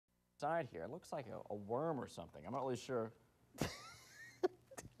inside here. It looks like a worm or something. I'm not really sure.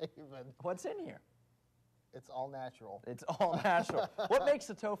 David. What's in here? It's all natural. It's all natural. What makes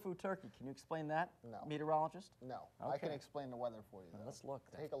a tofu turkey? Can you explain that, No. meteorologist? No. Okay. I can explain the weather for you, though. Let's look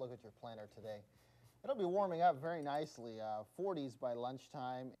then. Take a look at your planner today. It'll be warming up very nicely. 40s by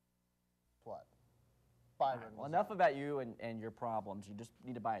lunchtime. What? Byron. Well, enough about you and your problems. You just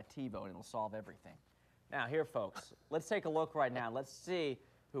need to buy a TiVo and it'll solve everything. Now, here, folks, let's take a look right now. Let's see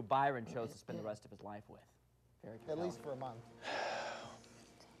who Byron chose to spend the rest of his life with. Very At least for a month.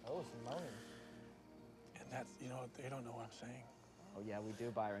 Oh, some moaning. And that's, you know, they don't know what I'm saying. Oh, yeah, we do,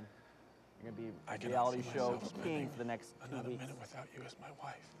 Byron. You're going to I be a cannot reality see show myself king spending for the next 2 another weeks. minute without you as my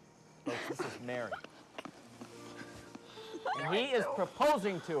wife. Folks, this is Mary. And he is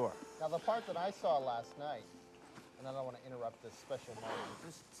proposing to her. Now, the part that I saw last night, and I don't want to interrupt this special moment.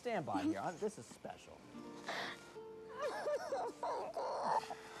 Just stand by here. This is special.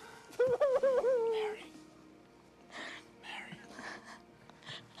 Mary. Mary.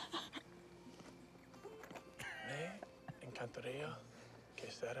 Me encantaría que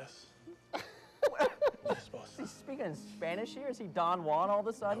seras mi esposa. Is he speaking in Spanish here? Is he Don Juan all of a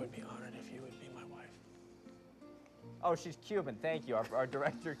I sudden? would be honored if you would be my wife. Oh, she's Cuban. Thank you. Our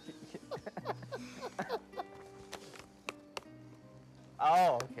director.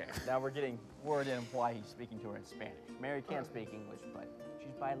 Oh, okay. Now we're getting word in why he's speaking to her in Spanish. Mary can't speak English, but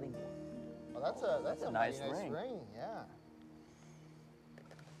she's bilingual. Well, that's a nice mighty ring. Yeah.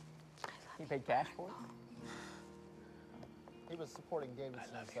 He paid cash for it? He was supporting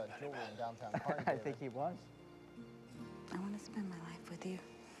Davidson's jewelry in downtown I Carnegie. think he was. I want to spend my life with you.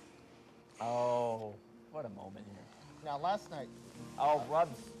 Oh, what a moment here. Now, last night, Oh,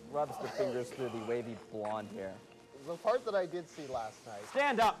 rubs the fingers through the wavy blonde hair. the part that I did see last night,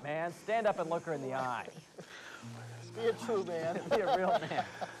 Stand up, man. Stand up and look her in the eye. be a true man. Be a real man.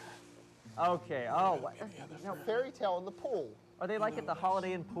 Okay. Oh, what? Now, fairy tale in the pool, Are they like at the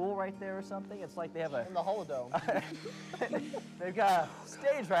Holiday Inn pool right there or something? It's like they have a. in the holodome. They've got a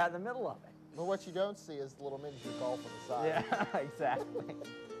stage right in the middle of it. But what you don't see is the little miniature golf on the side. Yeah, exactly.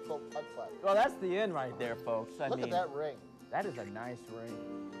 Little putt putt. Well, that's the inn right there, folks. I Look mean, at that ring. that is a nice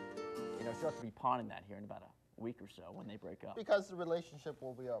ring. You know, she'll have to be pawning that here in about a week or so when they break up. Because the relationship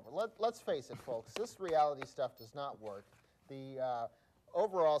will be over. Let's face it, folks. This reality stuff does not work. The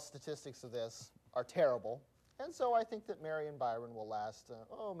overall statistics of this are terrible. And so I think that Mary and Byron will last,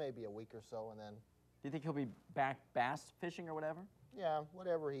 maybe a week or so, and then, Do you think he'll be back bass fishing or whatever? yeah,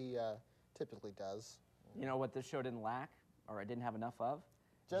 whatever he typically does. You know what this show didn't lack, or it didn't have enough of?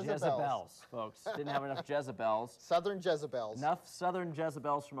 Jezebels. Jezebels, folks. Didn't have enough Jezebels. Southern Jezebels. Enough Southern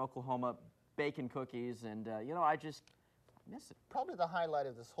Jezebels from Oklahoma, bacon cookies, and, you know, I just miss it. Probably the highlight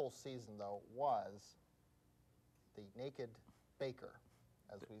of this whole season, though, was the naked baker,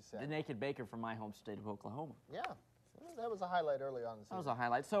 as we said. The naked baker from my home state of Oklahoma. Yeah, that was a highlight early on in the season. That was a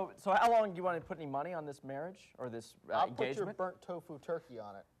highlight. So how long do you want to put any money on this marriage or this I'll put your engagement? burnt tofu turkey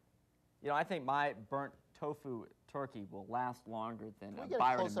on it. You know, I think my burnt tofu turkey will last longer than Can we get a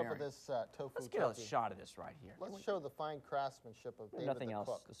Byron and close-up Mary. of this tofu Let's get turkey? a shot of this right here. Let's show the fine craftsmanship of David Nothing the else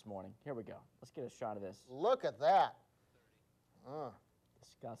cook. this morning. Here we go. Let's get a shot of this. Look at that.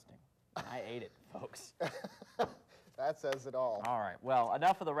 Disgusting. I ate it, folks. That says it all. All right. Well,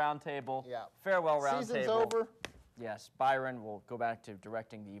 enough of the round table. Yeah. Farewell, round Season's table. over. Yes. Byron will go back to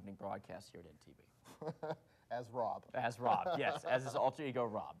directing the evening broadcast here at NTV. As Rob. As Rob, yes, as his alter ego,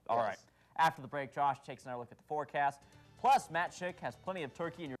 Rob. All Yes. right. After the break, Josh takes another look at the forecast. Plus, Matt Schick has plenty of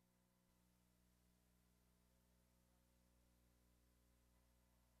turkey in your